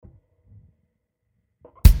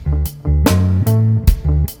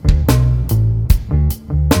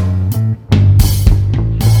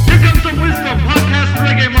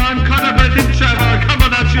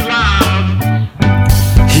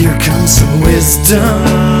wisdom,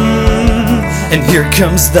 and here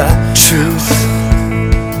comes the truth.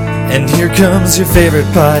 And here comes your favorite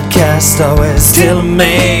podcast, always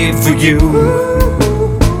tailor-made for you.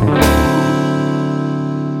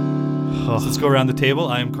 So let's go around the table.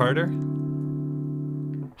 I am Carter.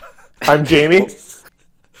 I'm Jamie.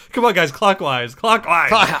 Come on, guys, clockwise.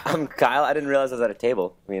 I'm Kyle. I didn't realize I was at a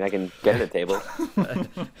table. I mean, I can get at a table.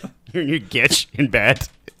 You gitch in bed.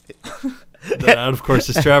 That, of course,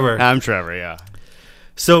 is Trevor. I'm Trevor, yeah.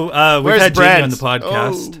 So we've Where's had Brent? Jamie on the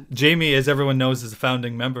podcast. Oh. Jamie, as everyone knows, is a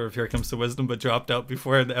founding member of Here Comes to Wisdom, but dropped out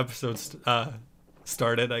before the episode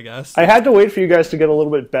started, I guess. I had to wait for you guys to get a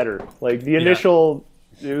little bit better. Like the initial,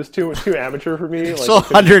 it was too amateur for me. Like, So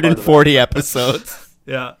 140 episodes.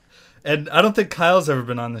 Yeah. And I don't think Kyle's ever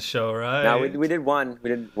been on the show, right? No, we did one. We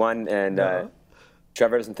did one, and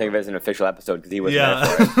Trevor doesn't think of it as an official episode because he wasn't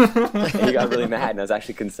Yeah. there for it. He got really mad, and I was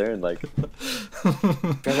actually concerned. Like,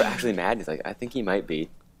 Trevor actually mad? He's like, I think he might be.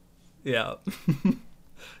 Yeah.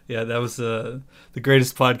 Yeah, that was the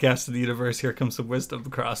greatest podcast in the universe. Here Comes the Wisdom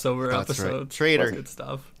crossover That's episode. right. Traitor. Good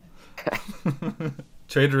stuff.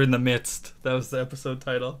 Traitor in the Midst. That was the episode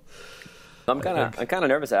title. I'm kind of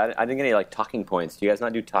nervous. I didn't get any like talking points. Do you guys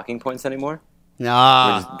not do talking points anymore? We're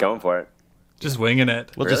Nah. just going for it. Just winging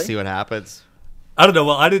it. We'll Really? just see what happens. I don't know.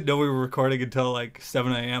 Well, I didn't know we were recording until like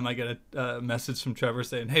 7 a.m. I get a message from Trevor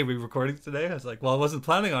saying, "Hey, we recording today?" I was like, "Well, I wasn't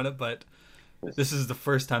planning on it, but this is the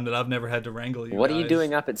first time that I've never had to wrangle you What are you guys."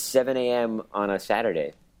 doing up at 7 a.m. on a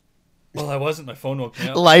Saturday? Well, I wasn't. My phone woke me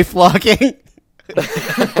up. Life logging.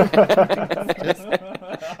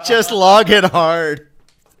 just log it hard.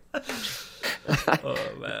 Oh,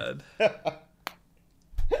 man.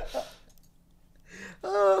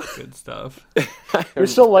 Good stuff. You're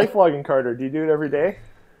still life logging, Carter. Do you do it every day?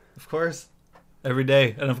 Of course. Every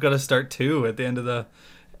day. And I've got to start 2 at the end of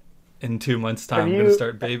in 2 months' time. I'm going to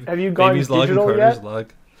start have you gone Baby's log and digital Carter's yet?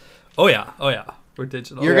 log. Oh, yeah. We're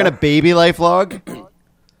digital. You're gonna baby life log?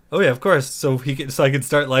 Oh yeah, of course. So I can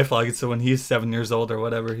start life logging. So when he's 7 years old or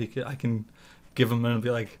whatever, I can give him and be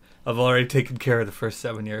like, I've already taken care of the first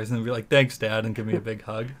 7 years, and be like, thanks, Dad, and give me a big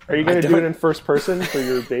hug. Are you going to do it in first person for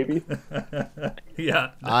your baby?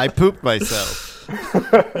 Yeah. I pooped myself.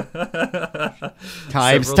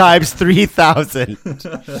 times Several 3,000.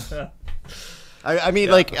 I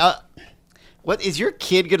mean, like, what is your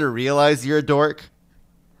kid gonna realize you're a dork?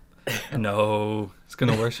 No, it's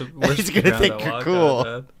gonna worship. He's gonna think you're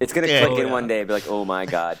cool. It's going to Yeah. click in yeah. one day and be like, oh my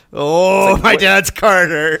God. Oh, like, my what- dad's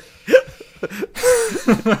Carter.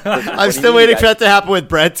 I'm do still you waiting guys- for that to happen with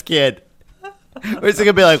Brent's kid. Where's it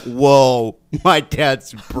gonna be like, whoa, my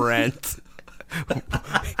dad's Brent.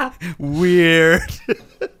 Weird.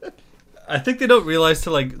 I think they don't realize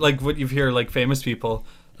to like what you hear like famous people,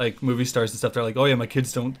 like movie stars and stuff. They're like, oh yeah, my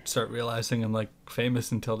kids don't start realizing I'm like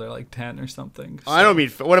famous until they're like 10 or something. I don't mean.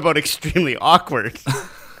 What about extremely awkward?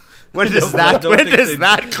 When does No, I that? don't When think does they-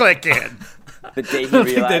 that click in? The day he don't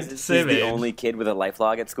think realizes they'd he's say the it. only kid with a life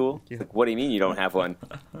log at school. It's like, what do you mean you don't have one?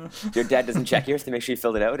 Your dad doesn't check yours to make sure you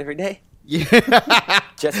filled it out every day?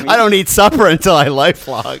 Just me? I don't eat supper until I life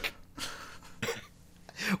log.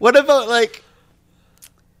 What about like?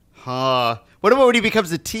 What about when he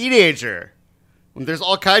becomes a teenager? There's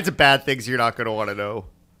all kinds of bad things you're not going to want to know.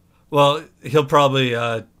 Well, he'll probably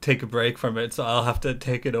take a break from it, so I'll have to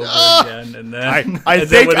take it over again. And then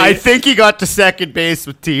I think he got to second base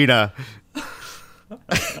with Tina.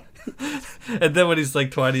 And then when he's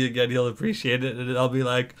like 20 again, he'll appreciate it, and I'll be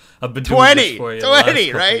like, "I've been 20, doing this for you the last 20,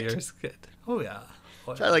 couple right? years." Good. Oh yeah.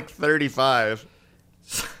 Try like 35.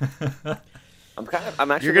 I'm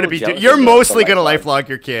actually. You're gonna a little be. jealous You're of the mostly gonna life life log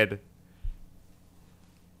your kid.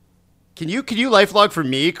 Can you life log for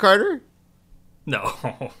me, Carter? No.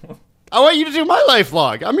 I want you to do my life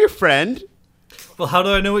log. I'm your friend. Well, how do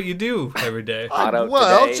I know what you do every day? Hot out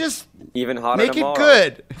Well, today, just even hotter make tomorrow. it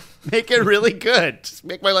good. Make it really good. Just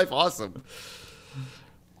make my life awesome.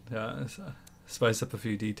 Yeah, spice up a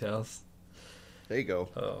few details. There you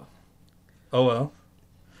go. Oh well.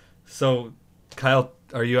 So, Kyle,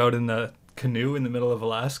 are you out in the canoe in the middle of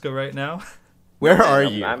Alaska right now? Where are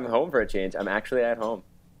I'm- you? I'm home for a change. I'm actually at home.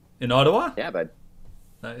 In Ottawa? Yeah, bud.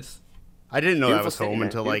 Nice. I didn't know I Beautiful was city, home man.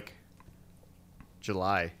 until like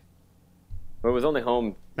July. Well, it was only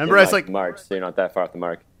home. Remember, in, I was like- March, so you're not that far off the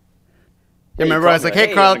mark. Yeah, you remember, I was called like, me, "Hey,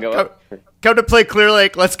 "Hey, Carl, you wanna go come to play Clear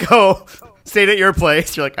Lake. Let's go. Stayed at your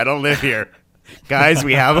place." You're like, "I don't live here, guys.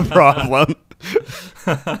 We have a problem."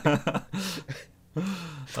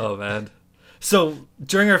 Oh man. So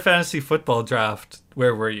during our fantasy football draft,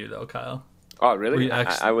 where were you though, Kyle? Oh, really? Were you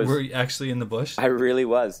actually, I was. were you actually in the bush? I really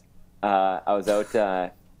was. I was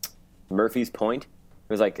out Murphy's Point.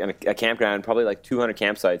 It was like a campground, probably like 200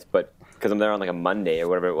 campsites, but because I'm there on like a Monday or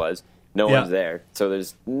whatever it was. No Yeah. one's there, so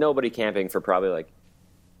there's nobody camping for probably like,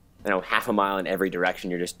 half a mile in every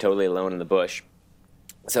direction. You're just totally alone in the bush.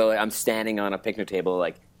 So like, I'm standing on a picnic table,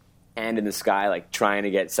 like hand in the sky, like trying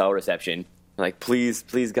to get cell reception. I'm like, please,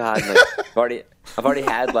 God. Like, I've already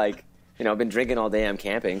had like, I've been drinking all day. I'm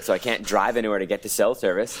camping, so I can't drive anywhere to get to cell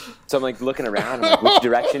service. So I'm like looking around. I'm like, which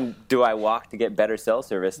direction do I walk to get better cell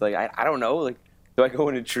service? Like I don't know. Like, do I go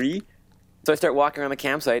in a tree? So I start walking around the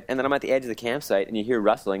campsite, and then I'm at the edge of the campsite, and you hear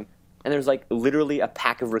rustling, and there's like literally a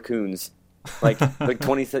pack of raccoons, like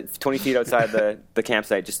 20 feet outside the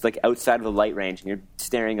campsite, just like outside of the light range, and you're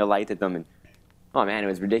staring a light at them, and oh man, it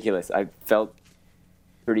was ridiculous. I felt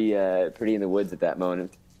pretty in the woods at that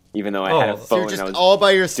moment, even though I had a So phone. you're just and I was all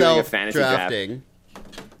by doing a yourself fantasy drafting.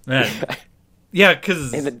 Man. Yeah,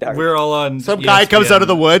 because In the dark. we're all on Some guy comes ESPN. out of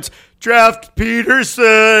the woods. Draft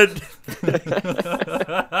Peterson.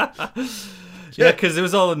 Yeah, because it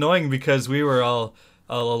was all annoying because we were all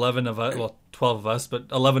 11 of us, well, 12 of us, but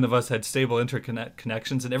 11 of us had stable interconnect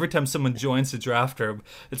connections, and every time someone joins the draft room,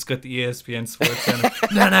 it's got the ESPN Sports Center,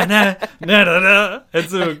 na. And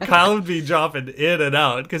so Kyle would be dropping in and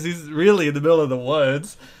out because he's really in the middle of the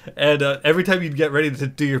woods, and every time you'd get ready to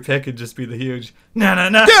do your pick, it'd just be the huge na.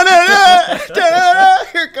 Da-da-da, da-da-da.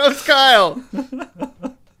 Here goes Kyle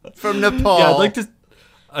from Nepal. Yeah,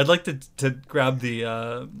 I'd like to grab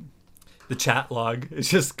the chat log. It's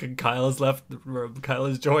just Kyle has left the room, Kyle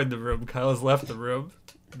has joined the room, Kyle has left the room,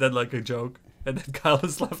 then like a joke, and then Kyle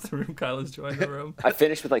has left the room, Kyle has joined the room. I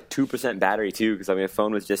finished with like 2% battery too, because my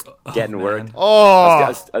phone was just getting man. worked.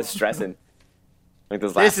 Oh, I was stressing. Like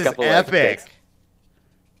those last this is couple epic. Of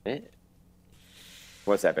picks.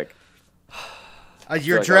 What's epic?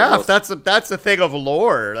 Your like draft. a That's the thing of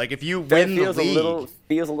lore. Like if you That win the feels league,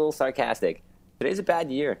 feels a little sarcastic. Today's a bad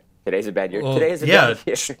year. Well, Today is a yeah, bad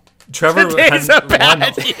year. Trevor today's a hadn't bad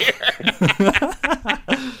won.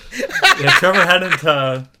 Yeah,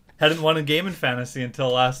 Trevor hadn't won a game in fantasy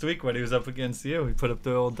until last week when he was up against you. He put up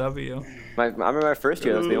the old W. I remember my first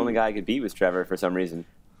year. That's the only guy I could beat was Trevor for some reason.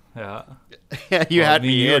 Yeah, yeah, you had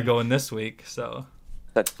me You were in. going this week, so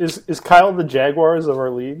Is Kyle the Jaguars of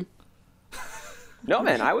our league? No,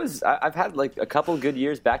 man, I've had like a couple good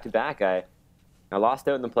years back to back. I lost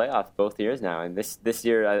out in the playoffs both years now, and this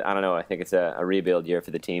year I don't know. I think it's a rebuild year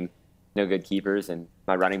for the team. No good keepers, and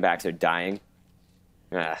my running backs are dying.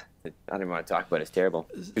 I don't even want to talk about it. It's terrible.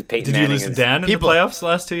 did you lose to Dan in the playoffs the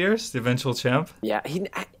last 2 years, the eventual champ? Yeah,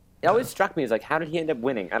 it always struck me as like, how did he end up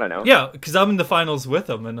winning? I don't know. Yeah, because I'm in the finals with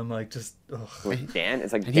him, and I'm like, just Dan,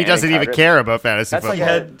 it's like He Dan doesn't and even Carter. care about fantasy That's like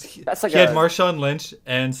football. he had Marshawn Lynch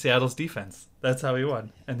and Seattle's defense. That's how he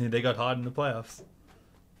won, and then they got hot in the playoffs.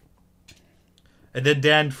 And then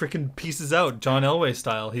Dan freaking pieces out, John Elway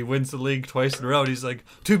style. He wins the league twice in a row. And he's like,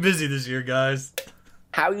 too busy this year, guys.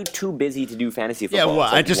 How are you too busy to do fantasy Yeah, football? well,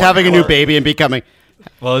 It's like just 1 having a new hour. baby and becoming.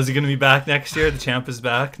 Well, is he going to be back next year? The champ is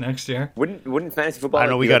back next year. Wouldn't fantasy football I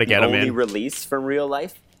know, like, we be gotta like get the him only in. release from real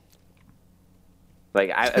life? Like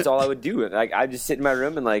that's all I would do. Like I'd just sit in my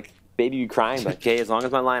room and like baby be crying, but okay, as long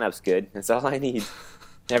as my lineup's good, that's all I need.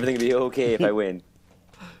 Everything will be okay if I win.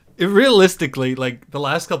 Realistically, like the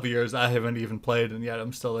last couple of years, I haven't even played, and yet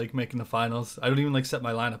I'm still like making the finals. I don't even like set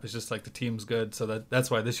my lineup. It's just like the team's good, so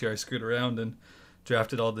that's why this year I screwed around and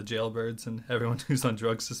drafted all the jailbirds and everyone who's on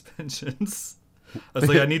drug suspensions. I was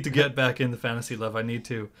like, I need to get back in the fantasy love. I need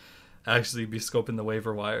to actually be scoping the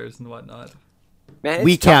waiver wires and whatnot. Man, it's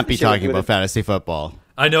We tough can't be this year talking with about fantasy football.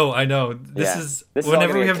 I know. This Yeah. is This is all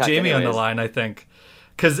whenever gonna we get have cut Jamie on the anyways. line, I think.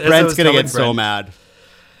 Because Brent's gonna get so mad.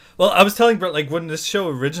 Well, I was telling Brett, like, when this show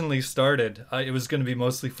originally started, it was going to be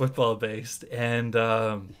mostly football based, and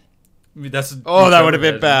that's That would have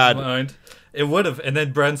been bad. Mind. It would have, and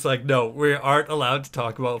then Brent's like, "No, we aren't allowed to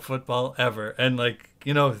talk about football ever." And like,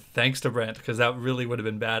 thanks to Brent, because that really would have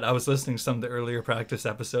been bad. I was listening to some of the earlier practice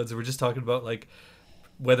episodes, and we're just talking about like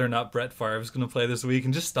whether or not Brett Favre is going to play this week,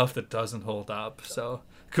 and just stuff that doesn't hold up. So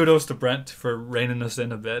kudos to Brent for reining us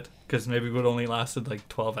in a bit, because maybe it would only lasted like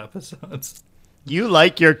 12 episodes. You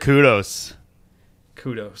like your kudos.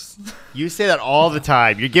 Kudos. You say that all the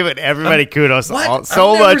time. You're giving everybody kudos. So I've much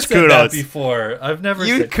never said that kudos. before. I've never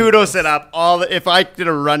You said kudos it up. If I did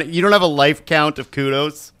a run, you don't have a life count of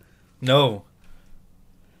kudos. No.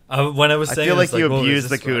 When I was I saying feel it, I was like you whoa, is abused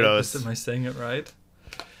this the kudos. Right? Am I saying it right?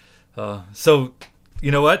 So, you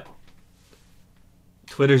know what?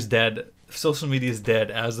 Twitter's dead. Social media's dead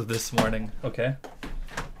as of this morning. Okay?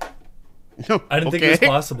 I didn't think it was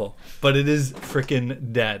possible, but it is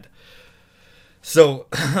freaking dead. So,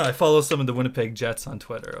 I follow some of the Winnipeg Jets on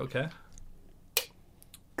Twitter, okay?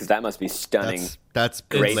 Because that must be stunning. That's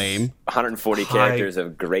Great. lame. 140 High- characters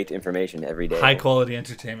of great information every day. High quality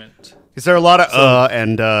entertainment. Is there a lot of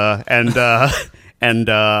and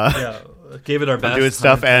Yeah, gave it our best. doing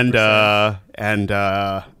stuff 110%. and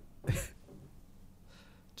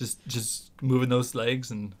just moving those legs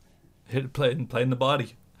and playing the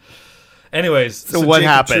body. Anyways, So what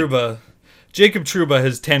happened? Jacob Trouba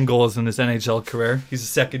has 10 goals in his NHL career. He's a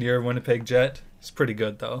second-year Winnipeg Jet. He's pretty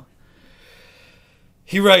good though.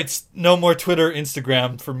 He writes, "No more Twitter,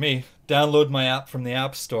 Instagram for me. Download my app from the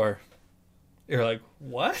App Store." You're like,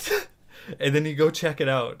 what? And then you go check it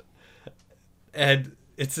out, and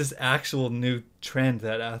it's this actual new trend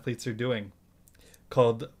that athletes are doing,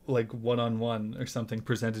 called like one-on-one or something,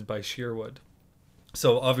 presented by Shearwood.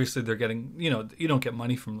 So obviously they're getting, you don't get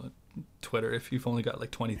money from Twitter if you've only got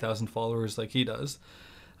like 20,000 followers like he does.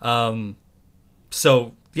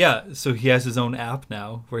 So he has his own app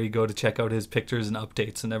now where you go to check out his pictures and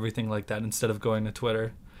updates and everything like that instead of going to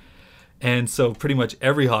Twitter. And so pretty much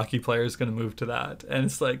every hockey player is going to move to that. And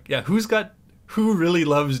it's like, yeah, who really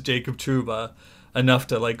loves Jacob Trouba enough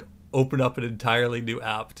to like open up an entirely new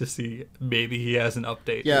app to see maybe he has an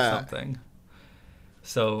update or something.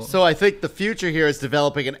 So I think the future here is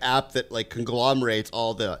developing an app that like conglomerates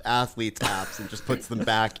all the athletes' apps and just puts them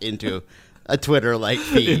back into a Twitter like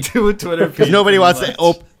feed. into a Twitter feed. Because nobody pretty wants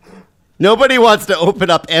much. to nobody wants to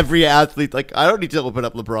open up every athlete. Like I don't need to open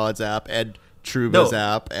up LeBron's app and Trouba's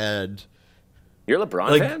app and. You're a LeBron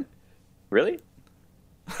Like- fan? Really?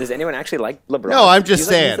 Does anyone actually like LeBron? No, I'm just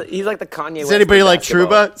saying. He's like the Kanye West. Does anybody of like basketball.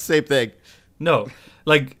 Trouba? Same thing. No.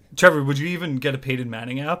 Like, Trevor, would you even get a Peyton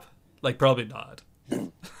Manning app? Like, probably not.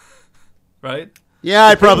 Right? Yeah,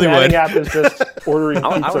 I probably Manning would. app is just ordering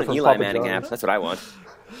I pizza want an from Eli Papa Manning John's. app. That's what I want.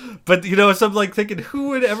 But, so I'm like thinking, who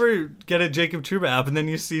would ever get a Jacob Trouba app? And then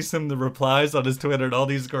you see some of the replies on his Twitter and all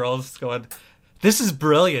these girls going, "This is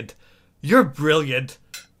brilliant. You're brilliant.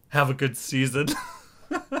 Have a good season."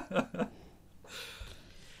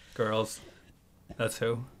 Girls. That's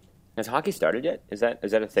who. Has hockey started yet? Is that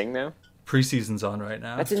a thing now? Preseason's on right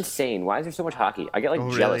now. That's insane. Why is there so much hockey? I get like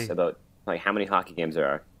Oh, jealous really? about like how many hockey games there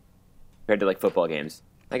are compared to like football games.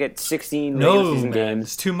 I get 16 No, regular season man. games.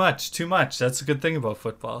 It's too much. Too much. That's a good thing about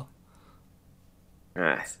football.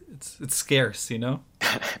 Ah, It's scarce,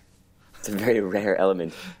 it's a very rare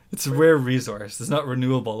element. It's a rare resource. It's not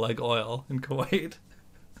renewable like oil in Kuwait.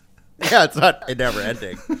 Yeah, it's not never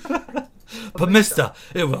ending. But mister,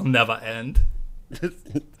 it will never end.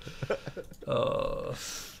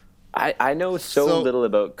 I know so little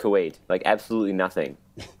about Kuwait, like absolutely nothing.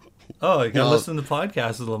 Oh, you gotta No. listen to the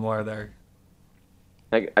podcast a little more there.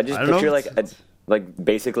 Like I just I don't picture know. like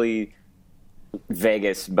basically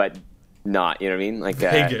Vegas, but not. You know what I mean? Like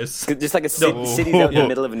Vegas. just like a No. city's out in the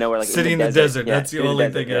middle of nowhere, like City in the desert. Yeah, That's the in only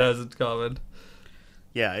desert, thing it yeah. has in common.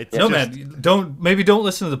 Yeah, it's No, just, man, don't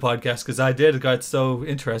listen to the podcast because I did. Got so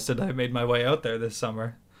interested, I made my way out there this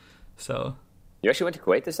summer. So You actually went to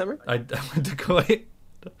Kuwait this summer? I went to Kuwait.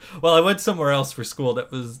 Well, I went somewhere else for school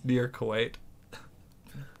that was near Kuwait.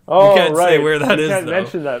 Oh, can't say right. where that we is, can't though.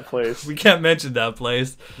 mention that place. We can't mention that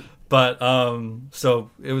place, but so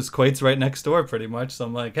it was Kuwait's right next door, pretty much. So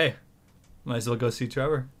I'm like, hey, might as well go see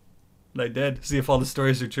Trevor. And I did. See if all the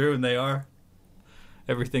stories are true, and they are.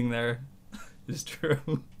 Everything there is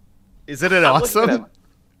true. isn't it awesome?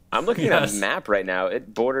 I'm looking at Yes. a map right now.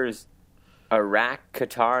 It borders Iraq,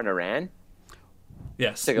 Qatar, and Iran.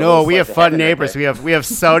 Yes. Like a No, little we slice have of fun heaven right neighbors. there. We have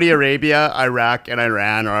Saudi Arabia, Iraq, and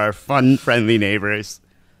Iran are our fun, friendly neighbors.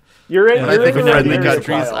 You're in, And you're I in think the right friendly area,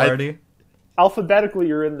 countries, Kyle. I- already. Alphabetically,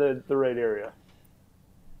 you're in the right area.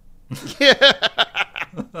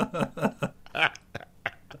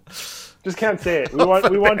 Just can't say it. We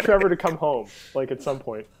want Trevor to come home, like at some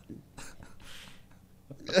point.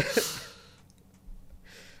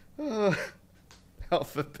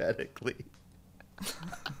 Alphabetically.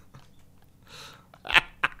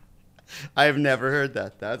 I've never heard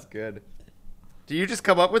that. That's good. Do you just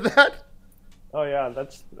come up with that? Oh yeah,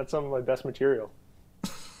 that's some of my best material.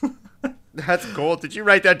 That's gold. Did you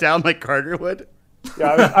write that down like Carter would?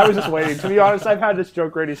 Yeah, I was just waiting. To be honest, I've had this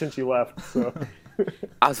joke ready since you left. So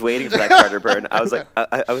I was waiting for that Carter burn. I was like,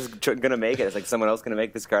 I was gonna make it. It's like someone else gonna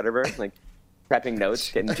make this Carter burn. Like prepping notes,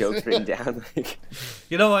 getting jokes written down. Like,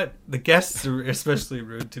 You know what? The guests are especially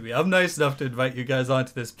rude to me. I'm nice enough to invite you guys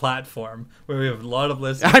onto this platform where we have a lot of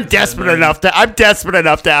listeners. I'm desperate and- enough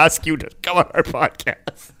to ask you to come on our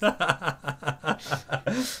podcast.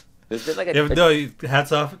 there's been like a, Yeah, but no,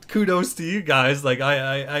 hats off. Kudos to you guys. Like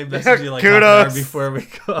I messaged you like half an Kudos. hour before we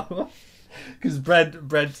go, because Brent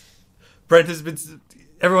has been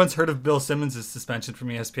everyone's heard of Bill Simmons' suspension from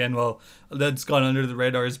ESPN. Well, that's gone under the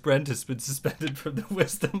radar as Brent has been suspended from the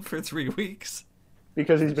Wisdom for 3 weeks.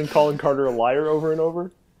 Because he's been calling Carter a liar over and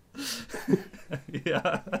over.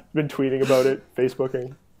 Yeah. Been tweeting about it,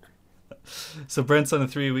 Facebooking. So Brent's on a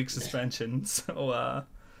 3-week suspension. So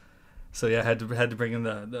yeah, had to bring in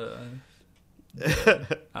the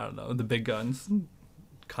I don't know, the big guns,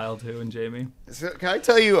 Kyle too and Jamie. So can I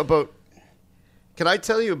tell you about?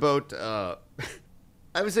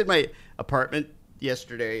 I was in my apartment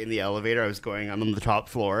yesterday in the elevator. I'm on the top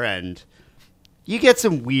floor, and you get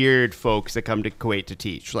some weird folks that come to Kuwait to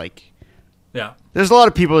teach. Like, Yeah. there's a lot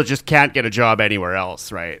of people that just can't get a job anywhere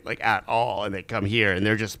else, right? Like, at all, and they come here, and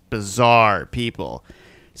they're just bizarre people.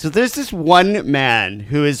 So there's this one man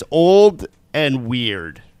who is old and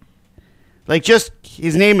weird. Like, just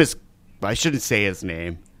his name is. I shouldn't say his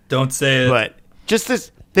name. Don't say it. But just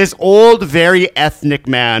this old, very ethnic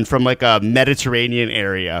man from like a Mediterranean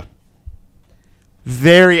area.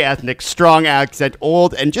 Very ethnic, strong accent,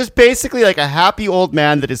 old, and just basically like a happy old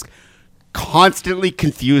man that is constantly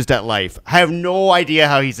confused at life. I have no idea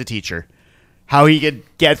how he's a teacher, how he could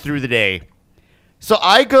get through the day. So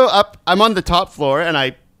I go up, I'm on the top floor, and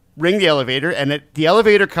I ring the elevator, and the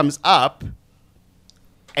elevator comes up,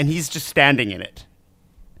 and he's just standing in it.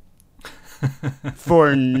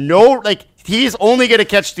 For no, like, he's only going to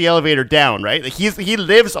catch the elevator down, right? Like, he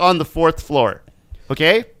lives on the 4th floor,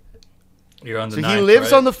 okay? You're on the So 9th, he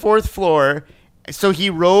lives right? on the 4th floor, so he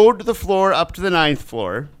rode the floor up to the 9th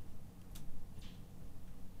floor.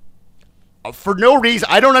 For no reason.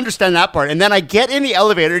 I don't understand that part. And then I get in the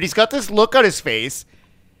elevator, and he's got this look on his face,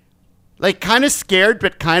 like, kind of scared,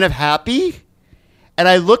 but kind of happy. And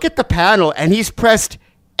I look at the panel, and he's pressed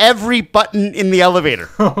every button in the elevator.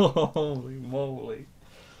 Holy moly.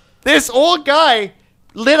 This old guy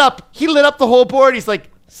lit up the whole board. He's like,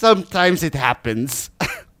 sometimes it happens.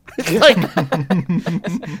 Like,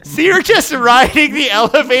 so you're just riding the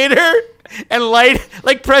elevator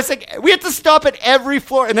and pressing. We had to stop at every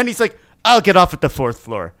floor. And then he's like, I'll get off at the 4th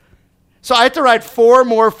floor. So I had to ride 4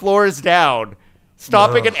 more floors down,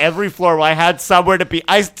 stopping at every floor while I had somewhere to be.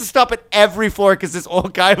 I had to stop at every floor because this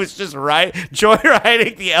old guy was just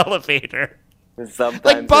joyriding the elevator. Sometimes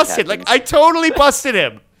Like, busted. Like, I totally busted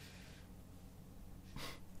him.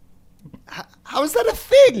 How is that a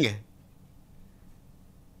thing?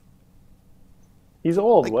 He's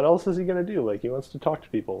old. What else is he going to do? Like, he wants to talk to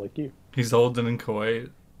people like you. He's old and in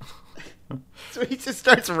Kuwait. So he just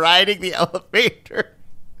starts riding the elevator.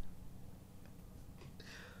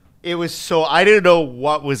 It was so... I didn't know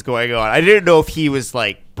what was going on. I didn't know if he was,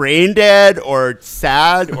 like, brain dead or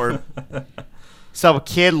sad or some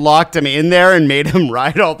kid locked him in there and made him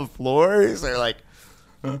ride all the floors or, like...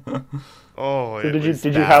 Oh, So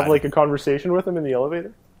did you have like a conversation with him in the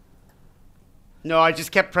elevator? No, I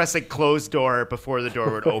just kept pressing close door before the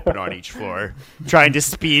door would open on each floor, trying to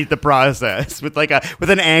speed the process with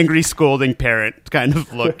an angry, scolding parent kind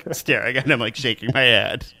of look, staring at him, like shaking my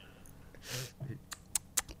head.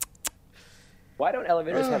 Why don't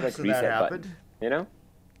elevators have like So reset that button? happened. You know,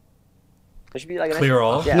 there should be like Clear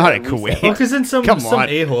all? Yeah, Not like at a reset Kuwait. Well, button. because then some Come on.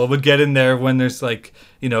 a-hole would get in there when there's like,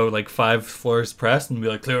 like 5 floors pressed and be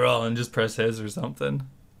like, clear all, and just press his or something.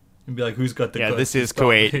 And be like, who's got the Yeah, goods this to is stop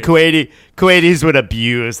Kuwait. me? Kuwaitis would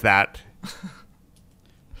abuse that.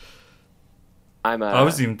 I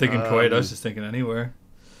wasn't even thinking Kuwait. I was just thinking anywhere.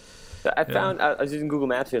 I found I was using Google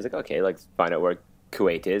Maps. I was like, okay, let's find out where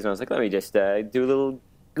Kuwait is, and I was like, let me just do a little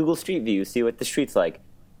Google Street View, see what the street's like.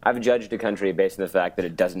 I've judged a country based on the fact that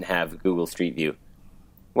it doesn't have Google Street View.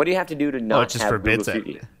 What do you have to do to not it just have Google forbids Street it.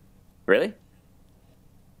 View? Really?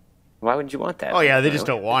 Why wouldn't you want that? Oh yeah, they just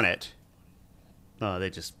don't want it. No,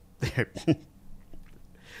 they just.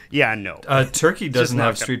 Yeah, no. Turkey doesn't not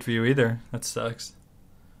have gonna- Street View either. That sucks.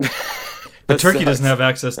 But Turkey doesn't have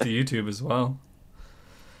access to YouTube as well,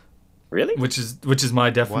 Really? which is my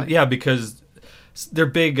definite. What? Yeah, because their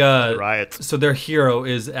big Riots. So their hero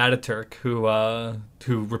is Ataturk, who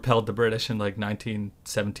repelled the British in like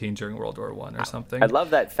 1917 during World War I or something. I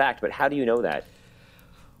love that fact, but how do you know that?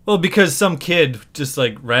 Well, because some kid, just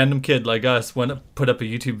like random kid like us, put up a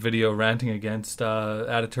YouTube video ranting against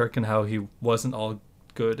Ataturk and how he wasn't all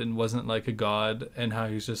good and wasn't like a god and how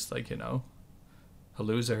he's just like a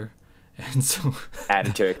loser. And so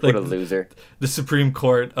Ataturk, like, what a loser. the Supreme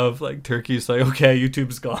Court of like Turkey's like, okay,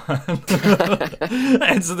 YouTube's gone.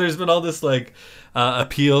 And so there's been all this like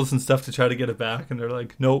appeals and stuff to try to get it back, and they're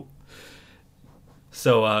like, nope.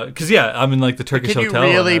 So because I'm in like the Turkish Can you hotel,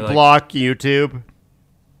 and really they're like, block YouTube?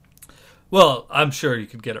 well, I'm sure you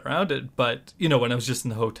could get around it, but when I was just in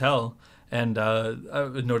the hotel and I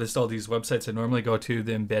noticed all these websites I normally go to,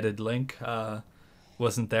 the embedded link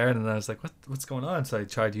wasn't there, and then I was like, what's going on? So I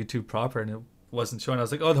tried YouTube proper, and it wasn't showing. I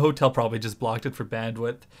was like, oh, the hotel probably just blocked it for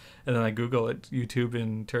bandwidth. And then I Google it, YouTube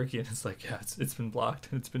in Turkey, and it's like, yeah, it's been blocked.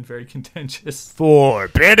 It's been very contentious.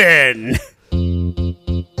 Forbidden.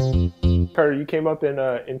 Carter, you came up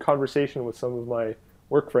in conversation with some of my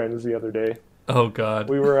work friends the other day. Oh God.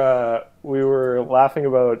 We were laughing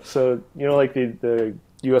about, so you know, like the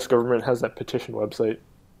U.S. government has that petition website,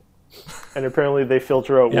 and apparently they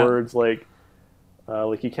filter out Yeah. words like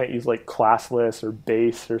you can't use like classless or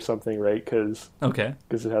base or something, right? Because Okay.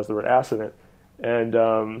 it has the word ass in it. And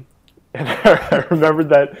I remembered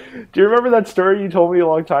that. Do you remember that story you told me a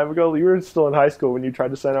long time ago? You were still in high school when you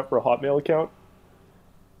tried to sign up for a Hotmail account.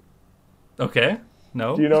 Okay.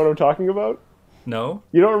 No. Do you know what I'm talking about? No.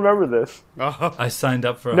 You don't remember this? I signed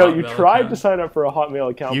up for a No, you Hotmail tried account. to sign up for a Hotmail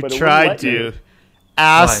account, You but it tried wouldn't let you. to.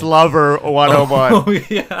 Ass Why? lover 101. Oh,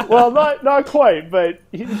 yeah. Well, not quite, but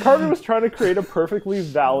Carter was trying to create a perfectly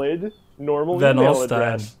valid, normal Van email Alstyne.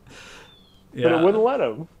 address, Yeah. but it wouldn't let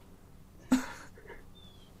him.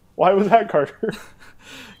 Why was that, Carter?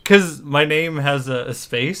 Because my name has a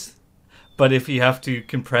space, but if you have to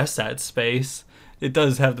compress that space, it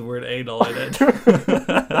does have the word anal in it.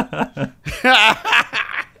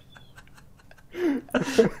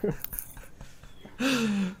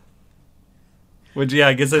 Which, yeah,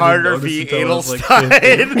 I guess I Carter didn't v. notice until I was like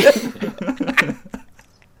 15. Adelstein.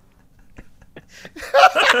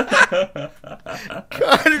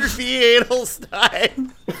 Carter v.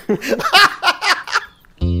 Adelstein.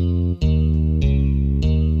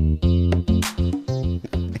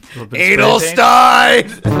 Little bit of spray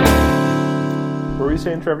paint. Adelstein. What were you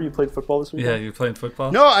saying, Trevor? You played football this weekend? Yeah, you're playing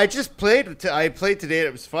football? No, I just played. I played today and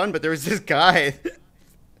it was fun, but there was this guy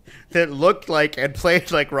that looked like and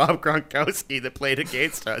played like Rob Gronkowski that played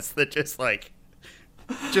against us that just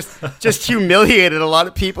humiliated a lot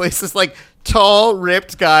of people. He's this like tall,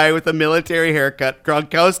 ripped guy with a military haircut,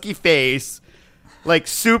 Gronkowski face, like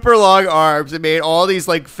super long arms, and made all these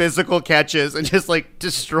like physical catches and just like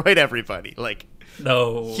destroyed everybody. Like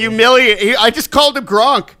No. humiliate. I just called him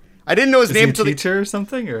Gronk. I didn't know his Is he name a till the teacher or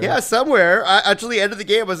something? Or? yeah, somewhere. Actually, the end of the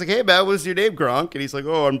game, I was like, "Hey, man, what's your name, Gronk?" And he's like,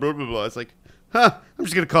 "Oh, I'm blah blah blah." It's like, "Huh? I'm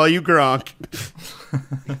just gonna call you Gronk."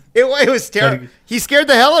 it was terrible. He scared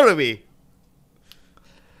the hell out of me.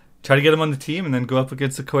 Try to get him on the team and then go up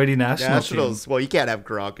against the Kuwaiti Nationals. Well, you can't have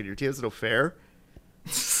Gronk in your team. It's no fair.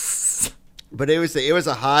 But it was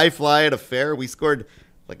a high flying affair. We scored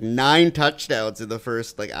like 9 touchdowns in the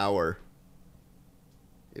first like hour.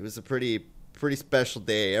 It was a pretty special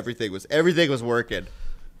day. Everything was working.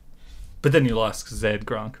 But then you lost because they had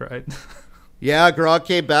Gronk, right? Yeah, Gronk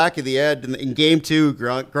came back in the end in game 2.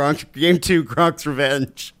 Gronk's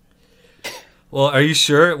revenge. Well, are you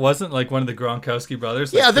sure it wasn't like one of the Gronkowski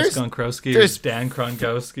brothers? Like Yeah, Chris there's- Gronkowski or there's- Dan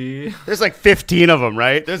Gronkowski. There's like 15 of them,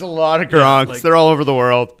 right? There's a lot of Yeah, Gronks. like- They're all over the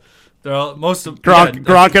world. They're all most of Gronk, yeah,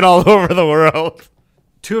 Gronking all over the world.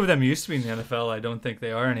 2 of them used to be in the NFL. I don't think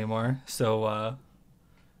they are anymore. So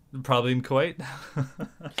probably in Kuwait.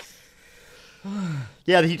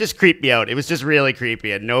 Yeah, he just creeped me out. It was just really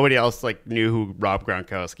creepy, and nobody else like knew who Rob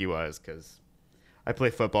Gronkowski was because I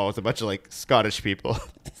play football with a bunch of like Scottish people.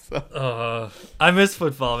 So, I miss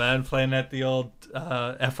football, man. Playing at the old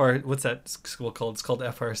FR. What's that school called? It's called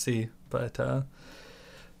FRC. But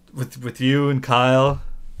with you and Kyle,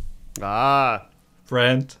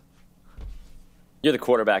 Brent. You're the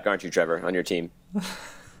quarterback, aren't you, Trevor, on your team?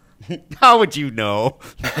 how would you know?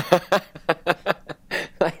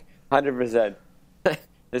 100%.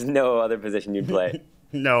 There's no other position you'd play.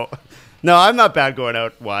 No, I'm not bad going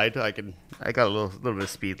out wide. I got a little bit of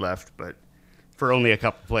speed left, but for only a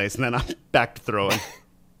couple plays, and then I'm back to throwing.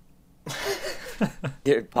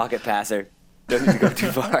 You're a pocket passer. Don't need to go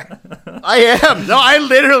too far. I am. No, I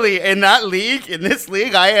literally in this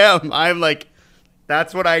league, I am. I'm like,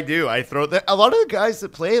 that's what I do. I throw. A lot of the guys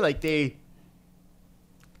that play, like I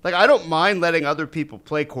don't mind letting other people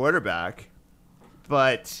play quarterback,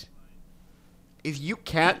 but if you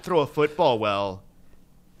can't throw a football well,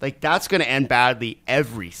 like that's going to end badly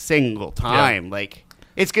every single time. Yeah. Like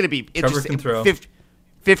it's going to be Trevor can throw. 50%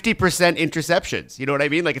 interceptions. You know what I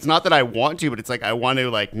mean? Like it's not that I want to, but it's like I want to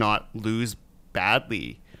like not lose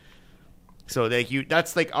badly. So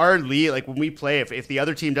that's like our lead. Like when we play, if the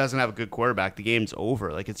other team doesn't have a good quarterback, the game's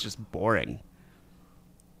over. Like it's just boring.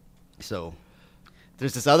 So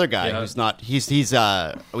there's this other guy who's not.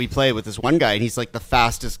 We play with this one guy, and he's like the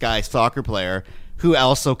fastest guy soccer player who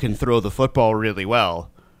also can throw the football really well.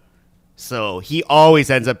 So he always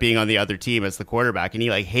ends up being on the other team as the quarterback, and he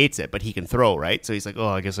like hates it, but he can throw, right? So he's like, oh,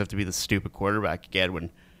 I guess I have to be the stupid quarterback again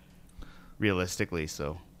when realistically.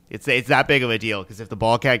 So It's that big of a deal because if the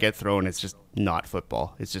ball can't get thrown, it's just not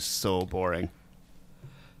football. It's just so boring.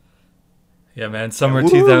 Yeah, man. Summer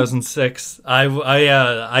 2006.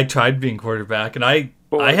 I tried being quarterback, and I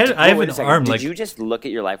have an arm. Did like you just look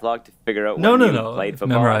at your life log to figure out no, when no, you no. played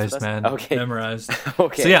football? Memorized, man. Okay. Memorized.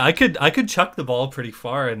 Okay. So yeah, I could chuck the ball pretty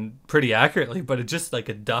far and pretty accurately, but it's just like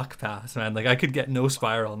a duck pass, man. Like I could get no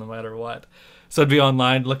spiral no matter what. So I'd be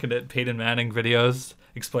online looking at Peyton Manning videos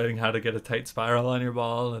explaining how to get a tight spiral on your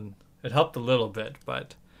ball, and it helped a little bit,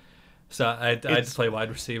 but so I'd play wide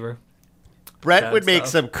receiver. Brent Bad would make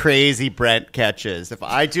stuff. some crazy Brent catches. If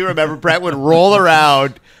I do remember, Brent would roll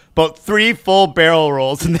around about 3 full barrel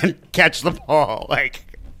rolls and then catch the ball. Like,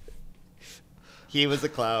 he was a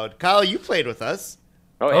clown. Kyle, you played with us.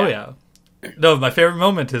 Oh yeah. No, my favorite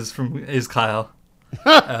moment is Kyle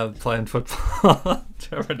playing football.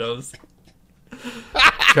 Trevor knows.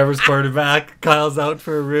 Trevor's quarterback. Kyle's out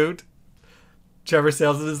for a route. Trevor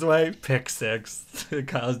sails it his way. Pick 6.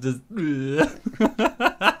 Kyle's just no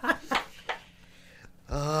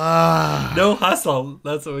hustle.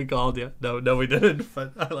 That's what we called you. No, we didn't.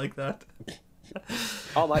 But I like that.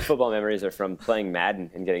 All my football memories are from playing Madden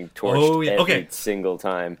and getting torched every single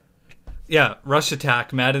time. Yeah, Rush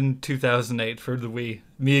Attack, Madden 2008 for the Wii.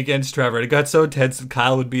 Me against Trevor. It got so intense that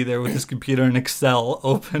Kyle would be there with his computer in Excel,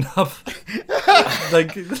 open up,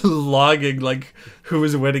 like logging like who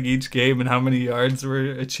was winning each game and how many yards were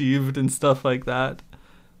achieved and stuff like that.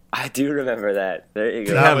 I do remember that. There you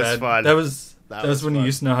go. That was fun. That was when fun. you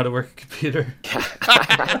used to know how to work a computer.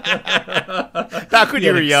 Back when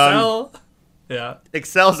you were young. Excel. Yeah.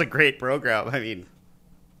 Excel's a great program. I mean,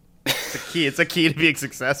 it's a key to being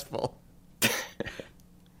successful.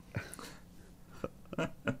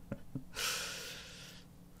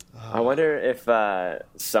 I wonder if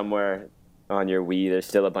somewhere on your Wii there's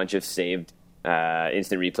still a bunch of saved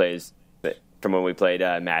instant replays from when we played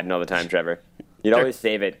Madden all the time, Trevor. You'd always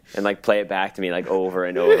save it and like play it back to me like over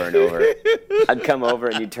and over and over. I'd come over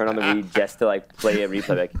and you'd turn on the Wii just to like play a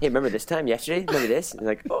replay. Like, hey, remember this time yesterday? Remember this? And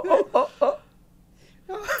like, oh.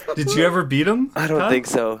 Did you ever beat him? I don't think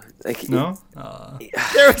so. Like, No?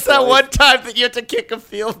 There was that one time that you had to kick a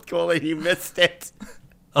field goal and you missed it.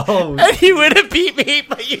 Oh. And you would have beat me,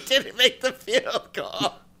 but you didn't make the field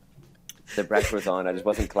goal. The breath was on. I just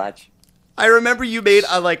wasn't clutch. I remember you made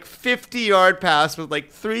a 50-yard pass with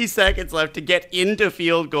 3 seconds left to get into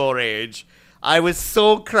field goal range. I was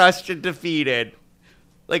so crushed and defeated.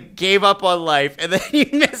 Gave up on life, and then you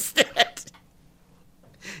missed it.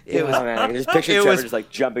 Man, I can just picture Trevor just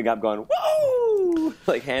jumping up going, whoa!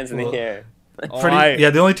 Hands in the air.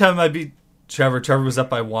 The only time I beat Trevor was up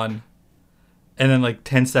by 1. And then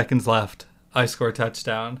 10 seconds left, I score a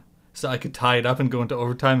touchdown. So I could tie it up and go into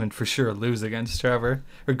overtime and for sure lose against Trevor.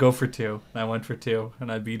 Or go for 2. And I went for 2 and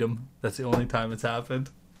I beat him. That's the only time it's happened.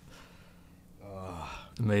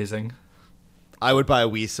 Amazing. I would buy a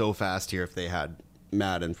Wii so fast here if they had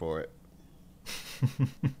Madden for it.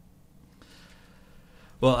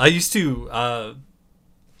 Well, I used to...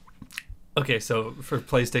 so for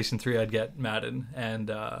PlayStation 3, I'd get Madden. And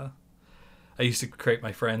I used to create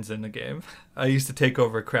my friends in the game. I used to take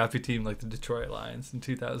over a crappy team like the Detroit Lions in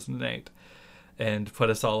 2008 and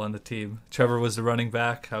put us all on the team. Trevor was the running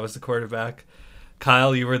back. I was the quarterback.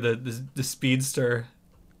 Kyle, you were the speedster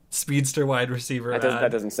wide receiver.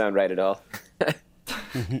 That doesn't sound right at all.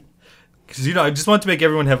 Because, I just wanted to make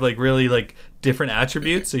everyone have really different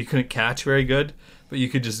attributes, so you couldn't catch very good, but you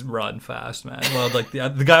could just run fast, man. Well,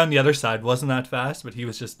 the guy on the other side wasn't that fast, but he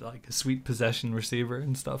was just a sweet possession receiver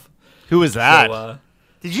and stuff. Who was that? So,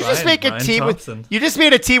 Did you just make a Ryan team Thompson. with? You just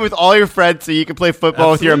made a team with all your friends so you could play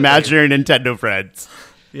football with your Absolutely. imaginary Nintendo friends.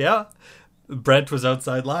 Yeah. Brent was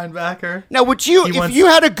outside linebacker. Now, would you, He if wants- you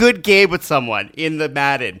had a good game with someone in the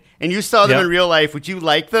Madden and you saw them Yeah. in real life, would you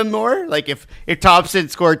like them more? If Thompson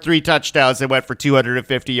scored 3 touchdowns and went for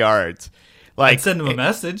 250 yards, I'd send him a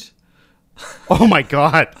message. Oh my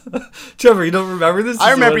god! Trevor, you don't remember this?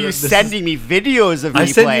 I remember you sending me videos of me I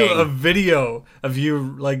sent playing. you a video of you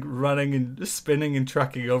running and spinning and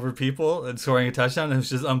trucking over people and scoring a touchdown. It was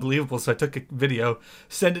just unbelievable. So I took a video,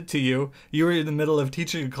 sent it to you. You were in the middle of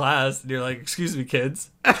teaching a class, and you're like, "Excuse me, kids."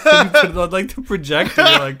 And you put it on the projector.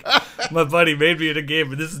 You're like, "My buddy made me in a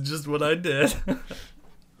game, and this is just what I did."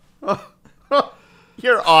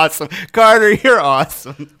 You're awesome, Carter. You're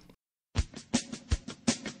awesome.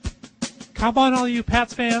 Come on, all you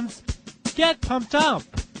Pats fans. Get pumped up.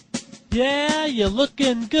 Yeah, you're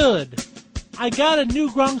looking good. I got a new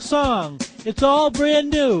Gronk song. It's all brand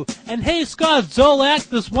new. And hey, Scott Zolak,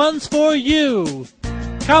 this one's for you.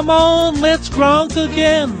 Come on, let's Gronk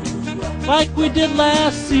again. Like we did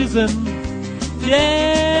last season.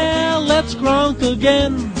 Yeah, let's Gronk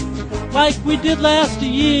again. like we did last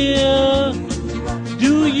year.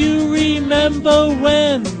 Do you remember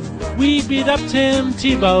when we beat up Tim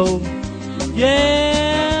Tebow?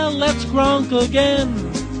 Yeah, let's Gronk again.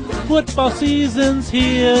 Football season's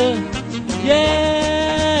here.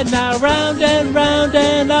 Yeah, now round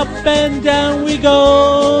and up and down we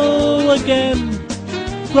go again.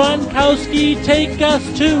 Gronkowski, take us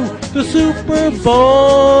to the Super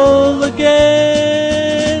Bowl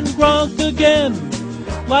again. Gronk again,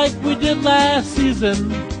 like we did last season.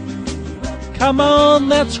 Come on,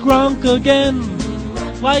 let's Gronk again,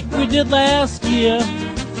 like we did last year.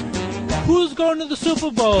 Who's going to the Super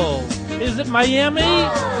Bowl? Is it Miami?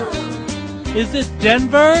 Is it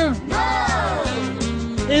Denver?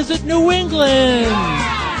 Is it New England?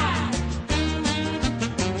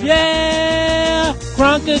 Yeah,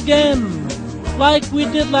 Gronk again, like we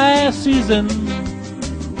did last season.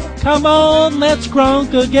 Come on, let's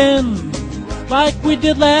Gronk again, like we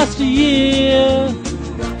did last year.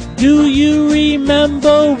 Do you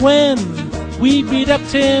remember when we beat up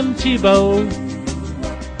Tim Tebow?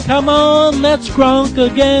 Come on, let's Gronk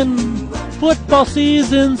again. Football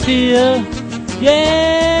season's here.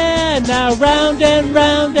 Yeah, now round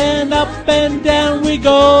and up and down we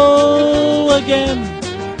go again.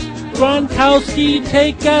 Gronkowski,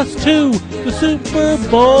 take us to the Super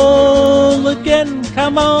Bowl again.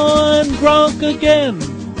 Come on, Gronk again,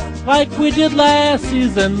 like we did last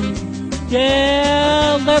season.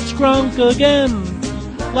 Yeah, let's Gronk again,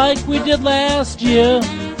 like we did last year.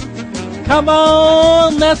 Come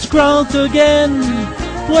on, let's Gronk again.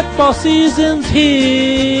 Football season's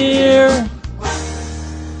here.